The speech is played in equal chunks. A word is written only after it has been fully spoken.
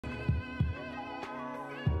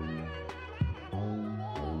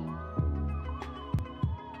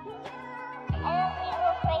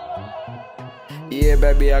Yeah,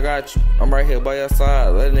 baby, I got you. I'm right here by your side.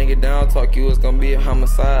 Let a nigga down talk you, it's gonna be a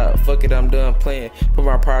homicide. Fuck it, I'm done playing. Put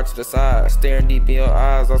my pride to the side. Staring deep in your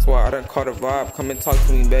eyes, that's why I done caught a vibe. Come and talk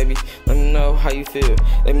to me, baby. Let me know how you feel.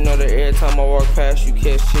 Let me know that every time I walk past you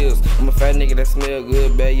catch chills. I'm a fat nigga that smell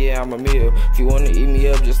good, babe, yeah, I'm a meal. If you wanna eat me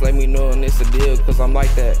up, just let me know and it's a deal. Cause I'm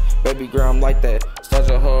like that, baby girl, I'm like that. Start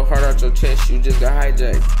your whole heart out your chest, you just got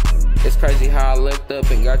hijacked. It's crazy how I linked up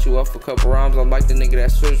and got you off a couple rhymes. I'm like the nigga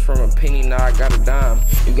that switched from a penny, now I got a dime.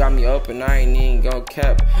 You got me up and I ain't even gon'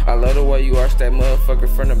 cap. I love the way you arch that motherfucker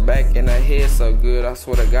from the back, and that head so good, I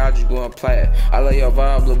swear to God you going plat. I love your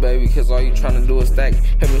vibe, little baby, cause all you tryna do is stack.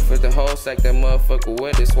 Hit me for the whole sack, that motherfucker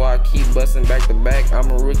wet, that's why I keep busting back to back. I'm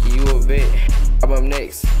a rookie, you a vet, I'm up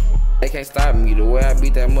next. They can't stop me, the way I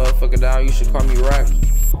beat that motherfucker down, you should call me Rocky.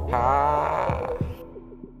 Ha.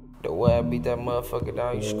 The way I beat that motherfucker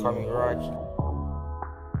down, you should call me Rocky.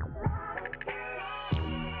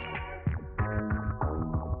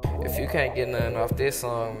 If you can't get nothing off this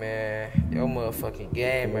song, man, your motherfucking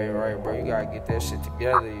game ain't right, bro. You gotta get that shit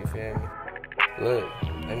together, you feel me? Look,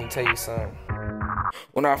 let me tell you something.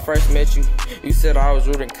 When I first met you, you said I was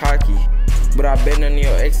rude and cocky. But I bet none of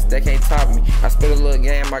your exes that can't top me. I spit a little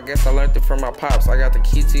game, I guess I learned it from my pops. I got the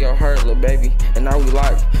key to your heart, little baby, and now we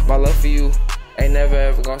locked. My love for you ain't never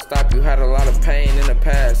ever gonna stop. You had a lot of pain in the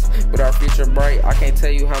past, but our future bright. I can't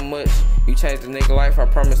tell you how much you changed the nigga life, I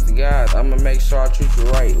promise to God. I'ma make sure I treat you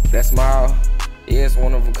right. That smile, yeah, it's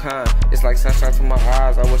one of a kind. It's like sunshine to my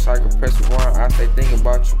eyes, I wish I could press rewind. I stay thinking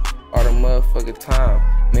about you all the motherfucking time.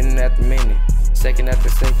 Minute after minute, second after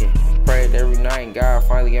second. Prayed every night and God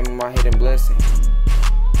finally gave me my hidden blessing.